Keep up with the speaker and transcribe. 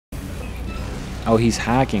Oh, he's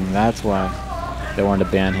hacking. That's why they wanted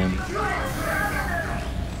to ban him.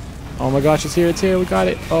 Oh my gosh, it's here, it's here. We got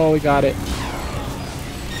it. Oh, we got it.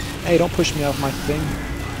 Hey, don't push me off my thing.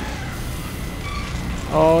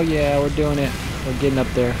 Oh yeah, we're doing it. We're getting up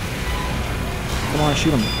there. Come on,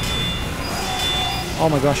 shoot him. Oh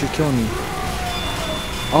my gosh, you're killing me.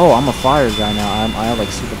 Oh, I'm a fire guy now. I have like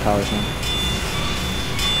superpowers now.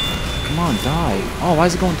 Come on, die. Oh, why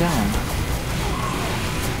is it going down?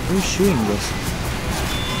 Who's shooting this?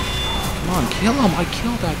 Come on, kill him. I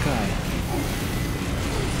killed that guy.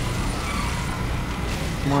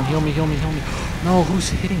 Come on, heal me, heal me, heal me. No, who's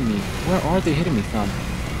hitting me? Where are they hitting me from?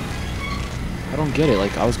 I don't get it.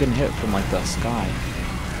 Like, I was getting hit from like the sky.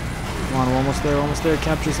 Come on, we're almost there, almost there.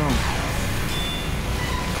 Capture zone.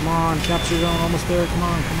 Come on, capture zone, almost there. Come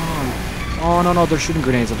on, come on. Oh, no, no, they're shooting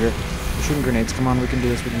grenades up here. They're shooting grenades. Come on, we can do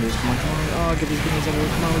this, we can do this. Come on, come on. Oh, get these grenades over here.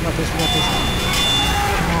 Come on, we got this, we got this.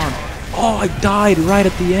 Come on. Oh, I died right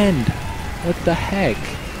at the end. What the heck?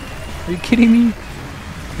 Are you kidding me?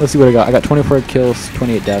 Let's see what I got. I got 24 kills,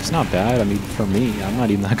 28 deaths. Not bad. I mean, for me, I'm not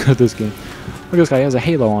even that good at this game. Look at this guy. He has a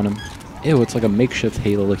halo on him. Ew, it's like a makeshift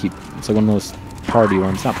halo. Like it's like one of those party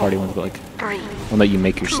ones. Not party ones, but like one that you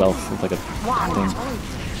make yourself with like a thing.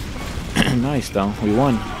 Nice, though. We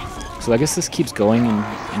won. So I guess this keeps going in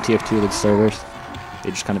TF2, like servers. They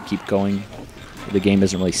just kind of keep going. The game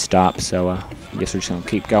doesn't really stop, so I guess we're just going to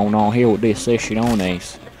keep going on here with this session on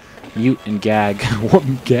Ace. Mute and gag. What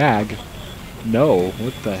gag? No.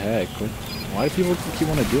 What the heck? Why do people keep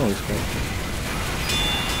want to do all this crap?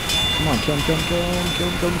 Come on, kill him, kill him, kill him, kill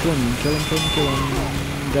him, kill him, kill him, kill him, kill him, kill him.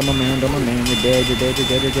 Demo man, you're dead, you're dead, you're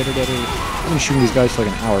dead, you're dead, you're dead. I've been shooting these guys for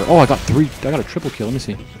like an hour. Oh, I got a triple kill. Let me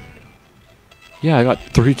see. Yeah, I got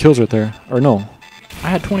 3 kills right there. Or no, I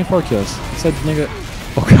had 24 kills. It said nigga.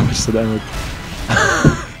 Oh god, I just said that word.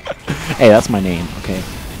 Hey, that's my name, okay?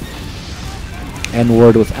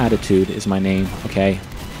 N-word with attitude is my name, okay?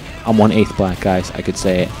 I'm 1/8 black, guys. I could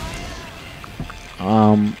say it.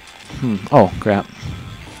 Oh, crap.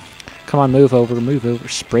 Come on, move over, move over.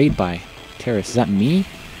 Sprayed by terrorists. Is that me?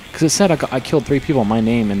 Because it said I killed 3 people, my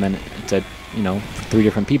name, and then it said, you know, 3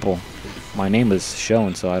 different people. My name was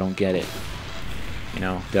shown, so I don't get it. You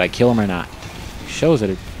know, did I kill him or not? It shows that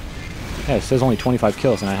it... Yeah, it says only 25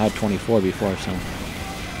 kills, and I had 24 before, so...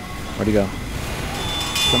 Where'd he go?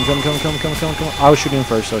 Come, come, come, come, come, come, come. I was shooting him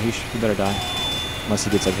first, so he better die. Unless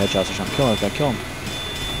he gets, like, headshots or something. Kill him, that guy, kill him.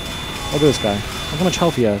 Look at this guy. Look how much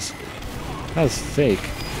health he has. That is fake.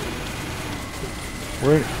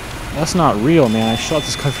 That's not real, man. I shot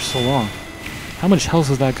this guy for so long. How much health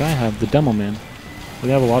does that guy have? The demo man. Do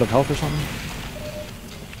they have a lot of health or something?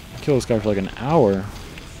 Kill this guy for like an hour.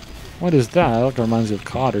 What is that? That like reminds me of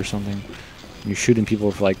COD or something. You're shooting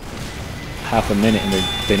people for like half a minute and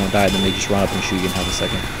they don't die, then they just run up and shoot you in half a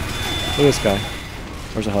second. Look at this guy.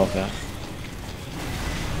 Where's the health at?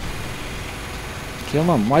 Kill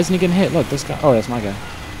him. Why isn't he getting hit? Look, this guy. Oh, that's my guy.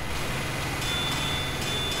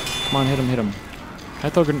 Come on, hit him, hit him. Can I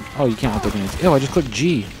throw grenades? Oh, you can't throw grenades. Ew, I just clicked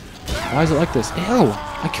G. Why is it like this? Ew,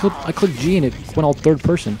 I clicked G and it went all third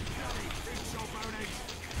person.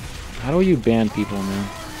 How do you ban people, man?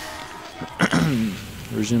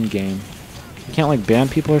 Resume game. You can't like ban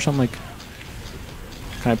people or something like...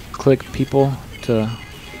 Can I click people to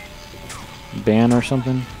ban or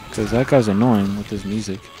something? Because that guy's annoying with his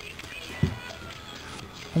music.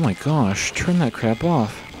 Oh my gosh, turn that crap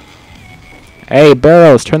off. Hey,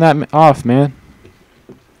 Barrows, turn that off, man.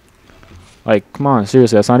 Like, come on,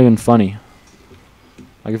 seriously, that's not even funny.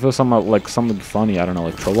 Like, if it was something funny, I don't know,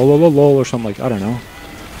 like trollololol or something like, I don't know.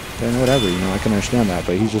 Then whatever, you know, I can understand that.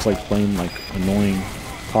 But he's just like playing like annoying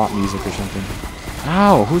pop music or something.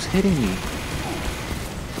 Ow, who's hitting me?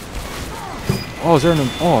 Oh, is there an...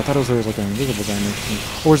 Oh, I thought there was like an invisible guy in there.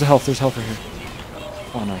 Oh, where's the health? There's health right here.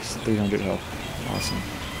 Oh, nice. 300 health. Awesome.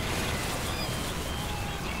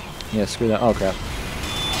 Yeah, screw that. Oh, crap.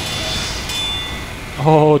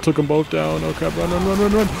 Oh, it took them both down. Oh, crap. Run, run, run,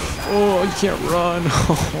 run, run. Oh, you can't run.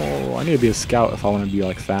 Oh, I need to be a scout if I want to be,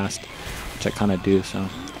 like, fast. Which I kind of do, so.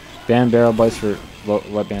 Ban barrel bites for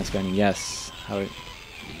wet band spamming. Yes.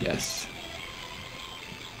 Yes.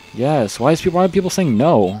 Yes. Why are people saying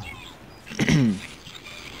no?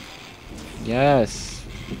 Yes.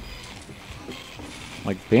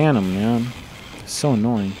 Like, ban them, man. It's so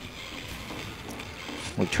annoying.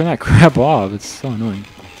 Like, turn that crap off. It's so annoying.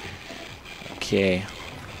 Okay.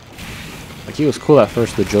 Like, he was cool at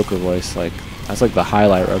first, the Joker voice. Like, that's like the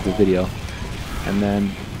highlight of the video. And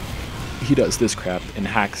then he does this crap and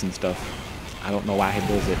hacks and stuff. I don't know why he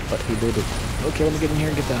does it, but he did it. Okay, let me get in here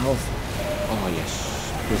and get that health. Oh, yes.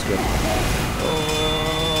 Feels good.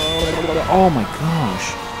 Oh my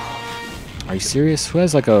gosh. Are you serious? Who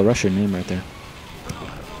has like a Russian name right there?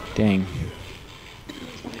 Dang.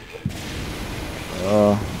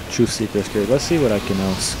 Truth Seeker scared. Let's see what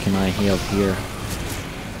can I heal here.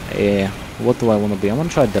 Yeah. What do I want to be? I want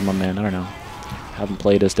to try Demo Man. I don't know. I haven't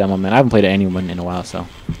played as Demo Man. I haven't played anyone in a while, so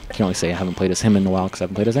I can only say I haven't played as him in a while because I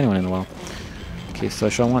haven't played as anyone in a while. Okay, so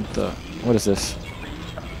I want the... What is this?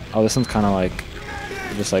 Oh, this one's kind of like...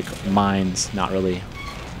 Just like mines, not really...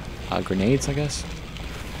 grenades, I guess?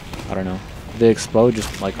 I don't know. They explode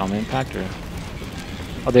just like on impact, or...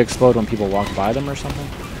 Oh, they explode when people walk by them or something?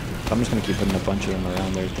 So I'm just going to keep putting a bunch of them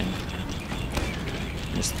around everything.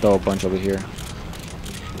 Just throw a bunch over here.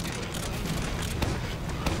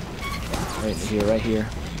 Right here, right here.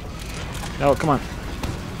 No, come on.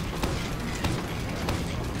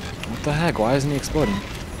 What the heck? Why isn't he exploding?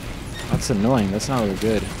 That's annoying. That's not really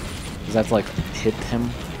good. Does that have to, like, hit him?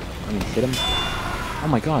 I mean, hit him? Oh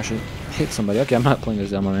my gosh, it hit somebody. Okay, I'm not playing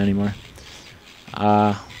as Demo anymore.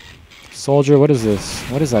 Soldier, what is this?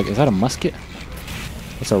 What is that? Is that a musket?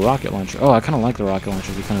 It's a rocket launcher. Oh, I kind of like the rocket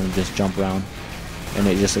launchers. You kind of just jump around, and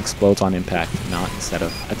it just explodes on impact, not instead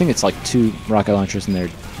of... I think it's like 2 rocket launchers, and they're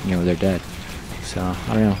dead. So,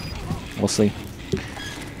 I don't know. We'll see.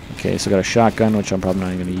 Okay, so I got a shotgun, which I'm probably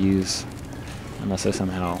not going to use. Unless I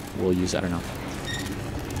somehow will use it. I don't know.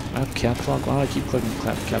 I have caps lock. Why do I keep clicking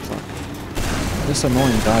caps lock? This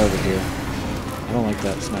annoying guy over here. I don't like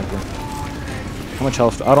that sniper. How much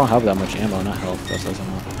health? I don't have that much ammo, not health. That's what I'm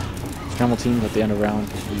not. Scramble teams at the end of round.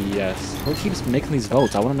 Yes. Who keeps making these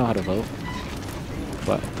votes? I want to know how to vote.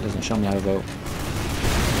 But it doesn't show me how to vote.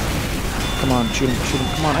 Come on, shoot him, shoot him.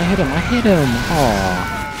 Come on, I hit him.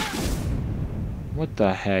 Aww. What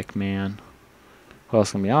the heck, man? What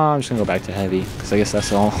else can be? Oh, I'm just gonna go back to heavy, because I guess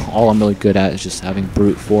that's all I'm really good at is just having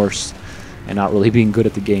brute force and not really being good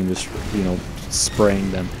at the game, just, you know,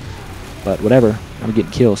 spraying them. But whatever, I'm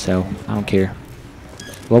getting kills, so I don't care.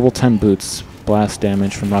 Level 10 boots, blast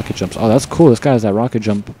damage from rocket jumps. Oh, that's cool. This guy has that rocket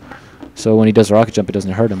jump, so when he does a rocket jump, it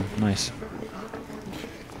doesn't hurt him. Nice.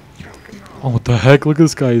 Oh, what the heck? Look at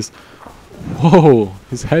this guy's. Whoa,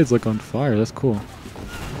 his head's like on fire. That's cool.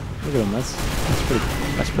 Look at him. That's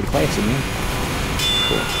pretty classy, man.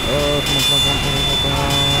 Cool. Oh, come on.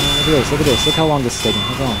 Look at this. Look how long this is taking.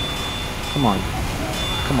 Hold on.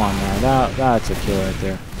 Come on, man. That's a kill right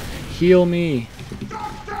there. Heal me.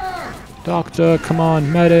 Doctor, come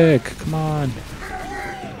on. Medic, come on.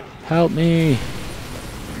 Help me.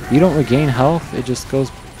 You don't regain health. It just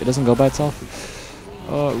goes. It doesn't go by itself.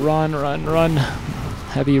 Run.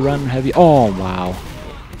 Heavy, run, heavy. Oh, wow.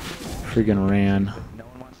 Friggin' ran. No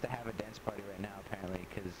one wants to have a dance party right now, apparently,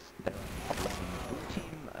 because they're playing blue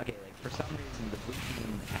team. Okay, like, for some reason, the blue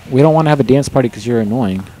team... We don't want to have a dance party because you're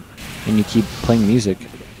annoying. And you keep playing music.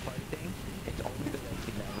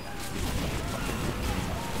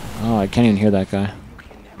 Oh, I can't even hear that guy.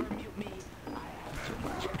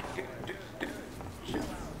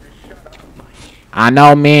 I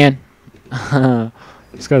know, man.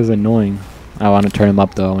 This guy's annoying. I want to turn him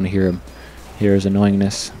up, though. I want to hear his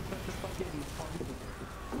annoyingness.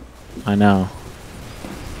 I know.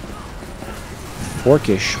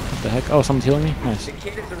 Forkish. What the heck? Oh, someone's healing me? Nice. The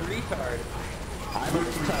kid is a retard. I'm a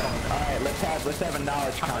retard. Alright, let's have a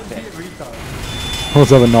knowledge contest.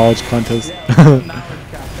 Let's have a knowledge contest.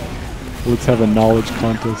 Let's have a knowledge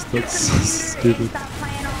contest. That's so stupid.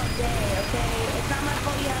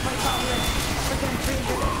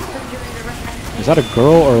 Is that a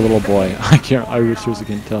girl or a little boy? I seriously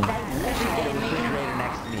can't tell.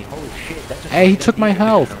 Hey, he took my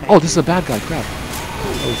health. Oh, this is a bad guy. Crap.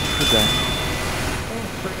 Oh, it's a good guy.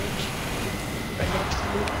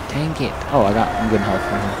 Dang it. Oh, I'm good health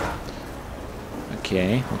from him.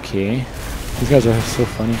 Okay. These guys are so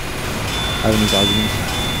funny. Having these arguments.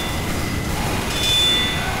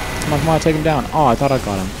 Come on, take him down. Oh, I thought I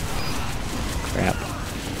got him. Crap.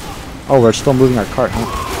 Oh, we're still moving our cart, huh?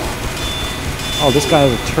 Oh, this guy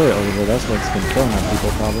has a turret over there. That's what's been killing our people,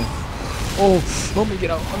 probably. Oh, let me get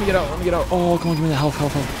out. Oh, come on, give me the health. Oh,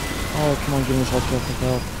 come on, give me this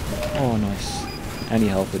health. Oh, nice. Any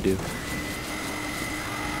health would do.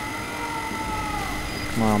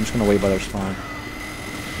 Come on, I'm just gonna wait by their spawn.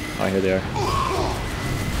 Oh, here they are.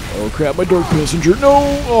 Oh, crap, my dark passenger. No!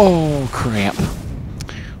 Oh, crap.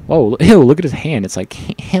 Whoa, ew, look at his hand. It's like,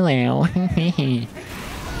 hello.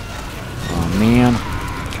 Oh, man.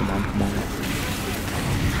 Come on.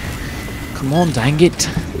 Come on, dang it.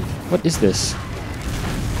 What is this?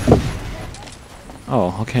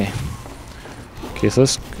 Oh, okay. Okay, so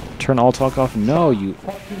let's turn all talk off. No, you...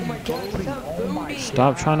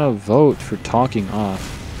 Stop trying to vote for talking off.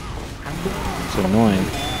 It's annoying.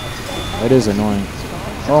 That is annoying.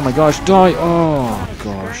 Oh my gosh, die! Oh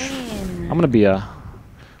gosh. I'm gonna be a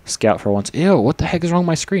scout for once. Ew, what the heck is wrong with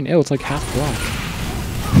my screen? Ew, it's like half black.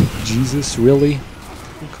 Jesus, really?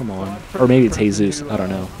 Come on. Or maybe it's Jesus. I don't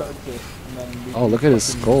know. Oh, look at his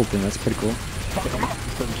skull thing. That's pretty cool.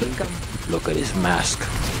 Look at his mask.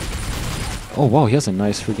 Oh, wow, he has a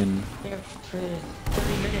nice freaking...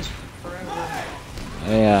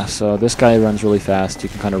 Yeah, so this guy runs really fast. You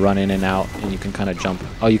can kind of run in and out, and you can kind of jump.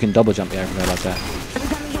 Oh, you can double jump. Yeah, I forgot about that.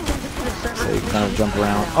 So you can kind of jump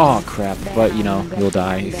around. Oh, crap. But, you know, you'll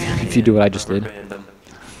die if you do what I just did.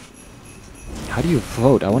 How do you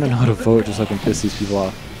vote? I want to know how to vote just so I can piss these people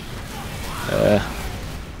off. I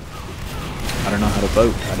don't know how to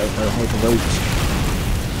vote. I don't know how to vote.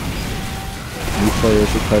 New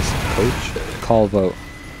players request coach. Call vote.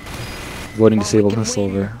 Voting disabled in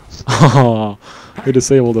silver. Oh, we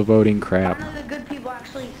disabled the voting crap. None of the good people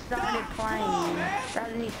actually started playing. Rather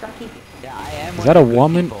than these sucky. Yeah, I am. Is that a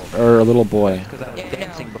woman or a little boy? Because I was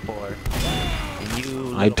dancing before. And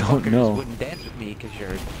you I don't know. wouldn't dance with me because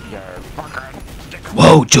you're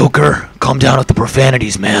Whoa, Joker! Calm down with the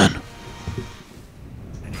profanities, man.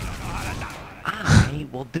 I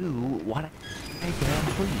will do what I can,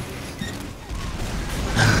 please.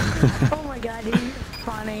 Oh my god, dude, you're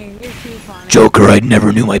funny. You're too funny. Joker, I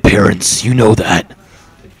never knew my parents. You know that.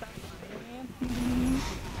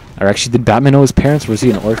 Or actually, did Batman know his parents, or was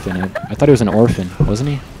he an orphan? I thought he was an orphan,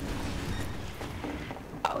 wasn't he?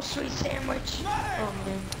 Oh, sweet sandwich. Oh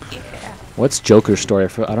man, yeah. What's Joker's story?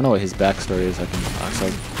 I don't know what his backstory is. I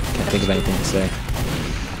can't think of anything to say.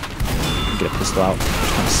 Get a pistol out,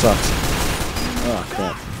 which kind of sucks. Oh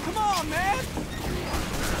crap. Come on, man.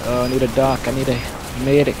 Oh, I need a doc. I need a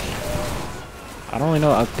medic. I don't really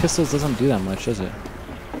know. Pistols doesn't do that much, does it?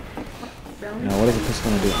 You know, what is a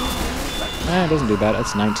pistol gonna do? It doesn't do bad.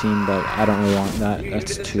 That's 19, but I don't really want that.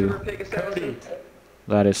 That's too.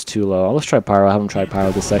 That is too low. Let's try pyro. I haven't tried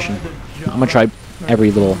pyro this session. I'm gonna try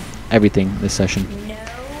everything this session.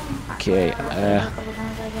 Okay.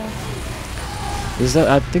 Is that?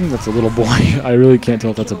 I think that's a little boy. I really can't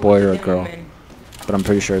tell if that's a boy or a girl, but I'm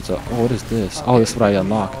pretty sure it's a. Oh, what is this? Oh, this is what I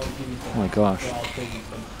unlocked. Oh my gosh,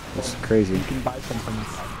 that's crazy.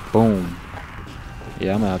 Boom.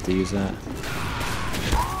 Yeah, I'm gonna have to use that.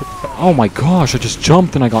 Oh my gosh, I just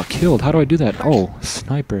jumped and I got killed. How do I do that? Oh,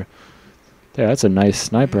 sniper. Yeah, that's a nice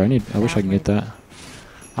sniper. I wish I can get that.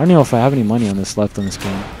 I don't know if I have any money on this left on this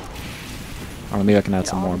game. Or maybe I can add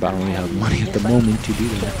some more, but I don't really have money at the moment to do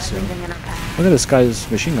that. So, look at this guy's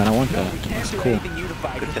machine gun. I want that. That's cool.